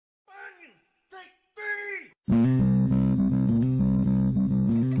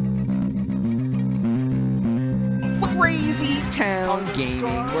Zone Gaming,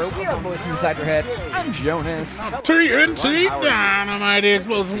 where we are voicing inside your head. I'm Jonas. TNT Dynamite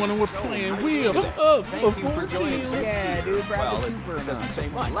Explosion when we're playing Wheel of Thank you for joining us. Yeah, dude, Well, Bradley Cooper. it doesn't say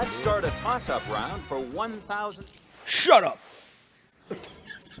much. Let's start a toss-up round for 1,000. Shut up. You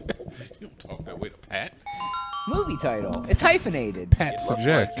don't talk that way to Pat. Movie title. It's hyphenated. Pat It looks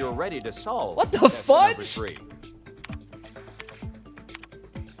Sajak. like you're ready to solve. What the contestant number fudge? 3.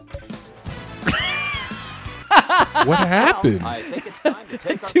 What happened? I think it's time to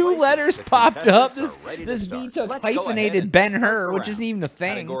take our Two places. letters The popped up. contestants are ready to This start. V took Let's go ahead hyphenated and Ben start Hur, the which round. isn't even a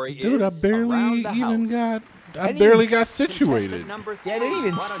thing. Category Dude, I is barely around the even house. got. I didn't barely even- got situated. Contestant number Yeah, I didn't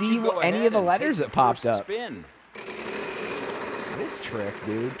even 3. Why don't see you go any ahead of the and letters take that the popped first up. Spin. This trick,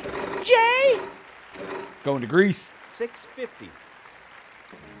 dude. Jay! Going to Greece. 650.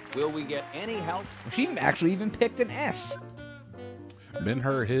 Will we get any help? She actually even picked an S. Ben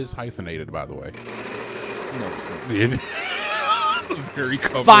Hur, his hyphenated, by the way. No, it's not. Very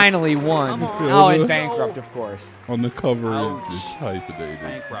cover. Finally won. Come on. Oh, it's bankrupt, of course. On the cover, Ouch. it's hyphenated.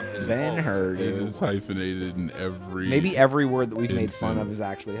 Bankrupt is Ben always Hur, It dude. is hyphenated in every. Maybe every word that we've made fun Instant. of is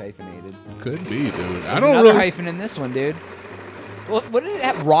actually hyphenated. Could be, dude. There's I don't another really. hyphen in this one, dude. What did it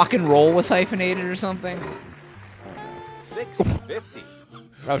have? Rock and roll was hyphenated or something? 650.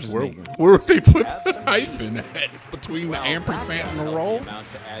 I was just Where, making. where would they put Have the some hyphen at? Between the Well, ampersand that's and the a roll? healthy amount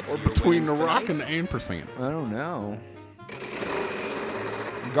to add to Or your between the winnings rock tonight. and the ampersand? I don't know.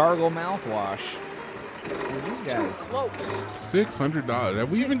 Gargle mouthwash. Who are these Too guys? close. $600.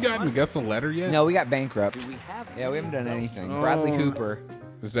 Have we even gotten to guess a letter yet? No, we got bankrupt. Do we have Yeah, we haven't done any? anything. Bradley Oh. Cooper.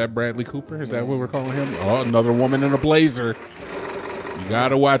 Is that Bradley Cooper? Is that what we're calling him? Oh, another woman in a blazer. You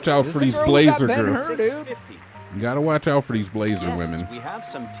gotta watch out This for is these the girl who got blazer Ben girls. Hur, dude. 650. You gotta watch out for these blazer Yes, women. we have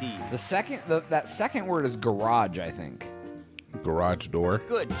some tea. The second, that second word is garage, I think. Garage door.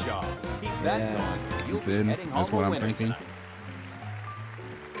 Good job. Keep that Yeah. going. You'll be Then heading that's home what a I'm winner thinking. tonight.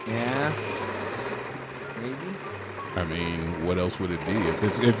 Yeah. Maybe. I mean, what else would it be?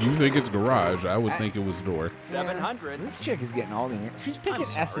 If you think it's garage, I would think it was door. 700. This chick is getting all the. She's picking I'm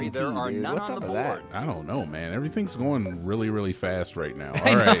S sorry, and P, there are dude. none What's on up the with that? board. I don't know, man. Everything's going really, really fast right now.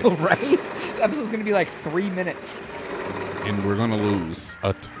 I All right. know, right? The episode's gonna be like 3 minutes. And we're gonna lose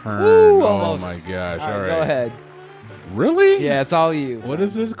a turn. Woo, oh almost. my gosh. All right, All right. go ahead. Really? Yeah, it's all you. What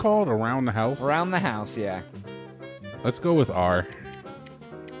is it called? Around the house? Around the house, yeah. Let's go with R.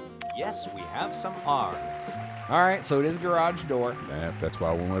 Yes, we have some R. All right, so it is garage door. That's why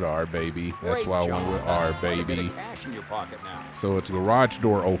I went with R, baby. That's Great why I job. went with That's R, quite a bit baby. of cash in your pocket now. So it's garage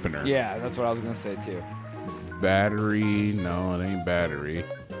door opener. Yeah, that's what I was gonna say too. Battery. No, it ain't battery.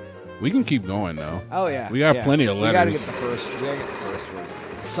 We can keep going though. Oh yeah. We got yeah. plenty of We gotta letters. get the first. We gotta get the first word.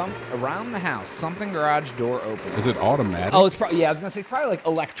 Some around the house. Something garage door opener. Is it automatic? Oh, it's probably yeah. I was gonna say it's probably like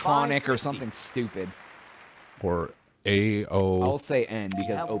electronic or something stupid. Or AO. I'll say N We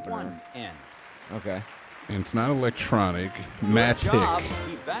because have opener. one N. Okay. It's not electronic. Good Matic. job.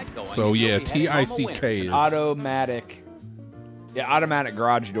 Keep that going. So, You'll yeah, be heading home a winner TICK is- tonight. Automatic. Yeah, automatic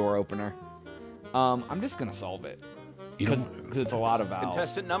garage door opener. I'm just gonna solve it You because don't- it's a lot of vowels.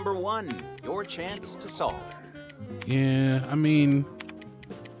 Contestant number 1, your chance to solve. Yeah, I mean,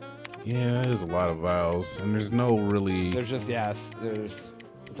 yeah, there's a lot of vowels, and there's no really. There's just yes.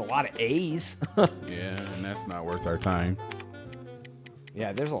 It's a lot of A's. Yeah, and that's not worth our time.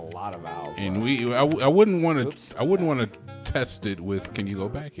 Yeah, there's a lot of vowels. And left. I wouldn't want Oops. to. I wouldn't want to test it with. Can you go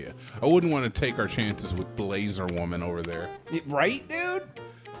back here? I wouldn't want to take our chances with Blazer Woman over there. Right, dude.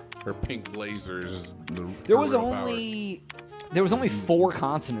 Her pink blazers. There was only 4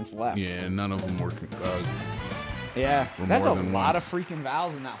 consonants left. Yeah, none of them were. Yeah, Or that's more a than lot once. of freaking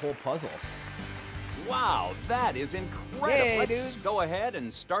vowels in that whole puzzle. Wow, that is incredible. Yay, Let's dude. go ahead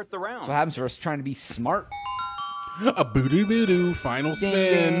and start the round. So what happens for us trying to be smart? A boo doo boo doo. Final spin.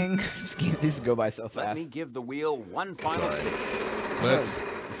 Ding. This game used to go by so Let me fast. give the wheel one final Sorry. spin. Let's.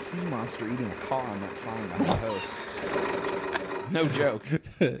 The sea monster eating a car on that sign behind the host. No joke.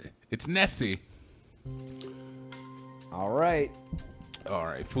 It's Nessie. All right. All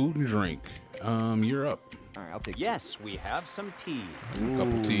right, food and drink. You're up. All right, I'll take Yes, we have some tea. A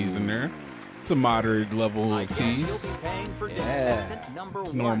couple teas in there. It's a moderate level I of guess teas. you'll be paying for Yeah. contestant number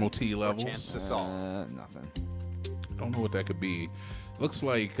It's 1. normal tea Your levels. chance to solve. nothing. Don't know what that could be. Looks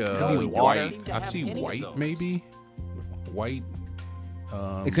like be white. water. I see Any of white, those. maybe. White.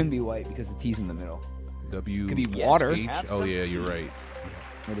 It couldn't be white because the T's in the middle. W. Could be Yes, water. we have Oh some yeah, you're teas. right.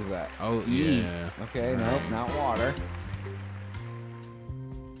 What is that? Oh E. yeah. Okay, nope, Right. not water.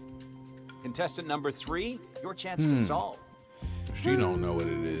 Contestant number 3, your chance to solve. She don't know what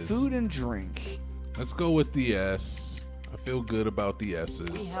it is. Food and drink. Let's go with the S. I feel good about the We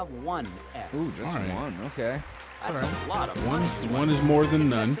S's. have one S. Ooh, just All right. one. Okay. That's a lot of money. One is more than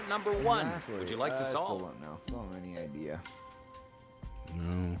none. Contestant number one. Would you like to Still solve? don't know. Still don't have any idea.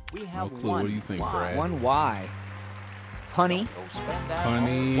 No. We No have clue. one. What do you think, Y. Brad? One Y. Honey. Go spend that.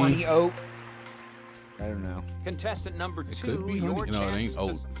 Honey. Honey oat. I don't know. Contestant number It two. could be Your honey. No, it ain't chance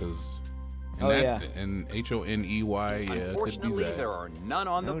oat to. because. Oh, yeah. And Honey, yeah, it could be Unfortunately, that. there are none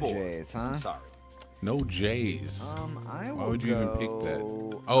on the No board. J's, huh? I'm sorry. No J's. I will Why would you even pick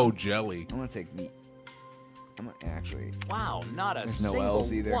that? Oh, jelly. I'm gonna take meat. I'm gonna actually. Wow, not a There's no single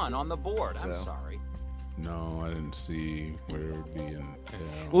L's either. one on the board. I'm So. sorry. No, I didn't see where it would be in L.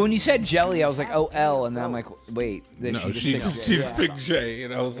 Well, when you said jelly, I was like, oh L, and then I'm like, wait. Then No, she she just just picked J. picked J,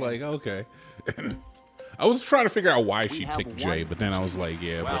 and I was like, okay. I was trying to figure out why We she have picked J, one. but then I was like,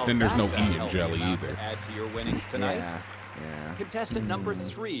 yeah, Well, but then there's no that's a E in healthy jelly amount either. To add to your winnings tonight. Yeah. Contestant number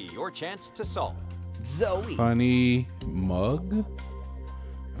three. Your chance to solve. Zoe. Honey mug?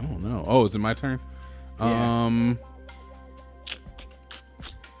 I don't know. Oh, is it my turn? Yeah.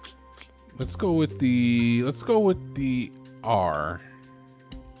 Let's go with the R.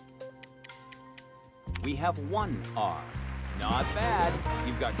 We have one R. Not bad.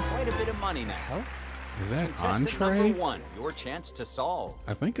 You've got quite a bit of money now. Is that Contestant entree? number one. Your chance to solve.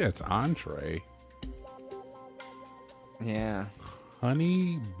 I think that's entree. Yeah.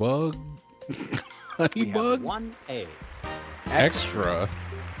 Honey bug. Honey We have bug. one A. Extra.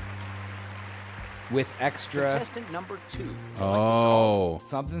 With extra Contestant number two. Oh,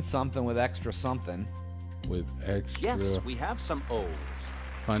 something with extra something. with extra. Yes, we have some O's.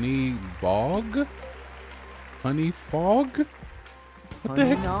 Honey bog. Honey fog. What the Honey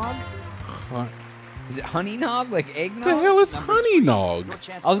heck? nog? What Is it honey nog? Like eggnog? the hell is Number honey three. nog? Your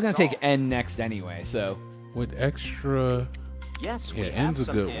chance I was to gonna take solve. N next anyway, so. With extra. Yes, Yeah, we have N's a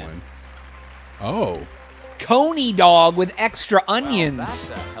some good N's. one. Oh, Coney dog with extra Well, onions. that's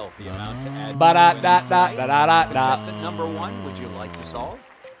a healthy amount to add. to Ba-da, your da, winnings da, tonight. da, da, da. Contestant number one. Would you like to solve?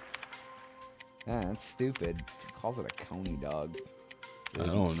 Yeah, that's stupid. Who calls it a Coney dog? I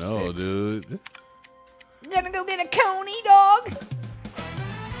don't know, dude. Gonna go get a Coney dog.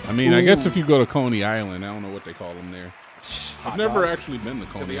 I mean, I guess if you go to Coney Island, I don't know what they call them there. I've Hot never dogs. actually been to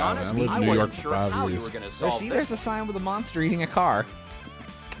To Coney be Island. honest, I lived I in New wasn't York for sure how 5 you years. were going to There, solve see, this. there's a sign with a monster eating a car.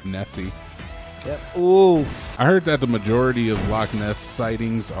 Nessie. Yep. Ooh. I heard that the majority of Loch Ness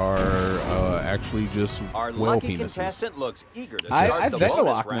sightings are actually just Our whale lucky penises. contestant looks eager to I've start the been to bonus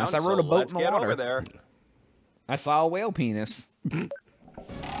Loch Ness. round, I rode a so boat let's in the get water. over there. I saw a whale penis.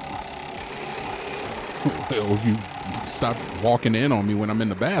 Well, if you stopped walking in on me when I'm in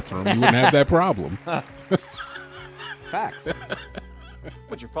the bathroom, you wouldn't have that problem. Facts.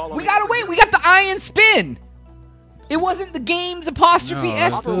 Would you follow We me? got away. We got the iron spin. It wasn't the game's apostrophe No,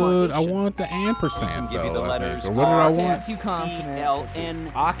 S. dude, I want the ampersand, Give you the though, I letters think. Or what did I R, want? S, Two consonants. T-L-N,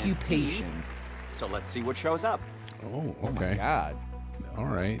 and Occupation. So let's see what shows up. Oh, Oh my okay. God. All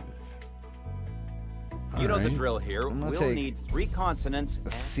right. You know the Alright. drill here. I'm gonna We'll take need three consonants.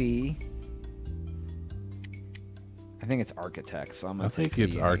 A C. I think it's architect, so I'm gonna I take think C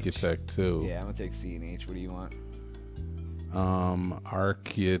it's and H. architect too. Yeah, I'm gonna take C and H. What do you want?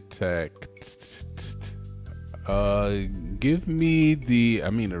 Architect. Give me the. I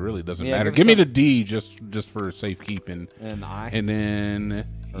mean, it really doesn't Yeah, matter. give Give me us the D just for safekeeping. And I. And then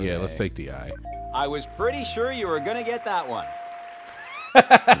yeah, let's Okay. take the I. I was pretty sure you were going to get that one.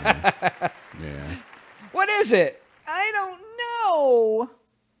 Yeah. What is it? I don't know.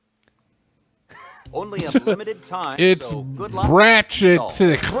 Only a limited time. It's so good luck. Bratchet. Solve.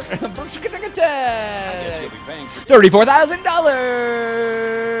 Guess you'll be paying for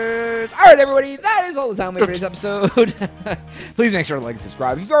 $34,000. All right, everybody, that is all the time we have for today's episode. Please make sure to like and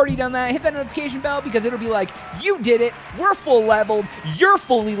subscribe. If you've already done that, hit that notification bell because it'll be like, you did it. We're full leveled. You're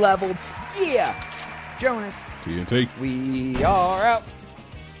fully leveled. Yeah. Jonas, TNT. we are out.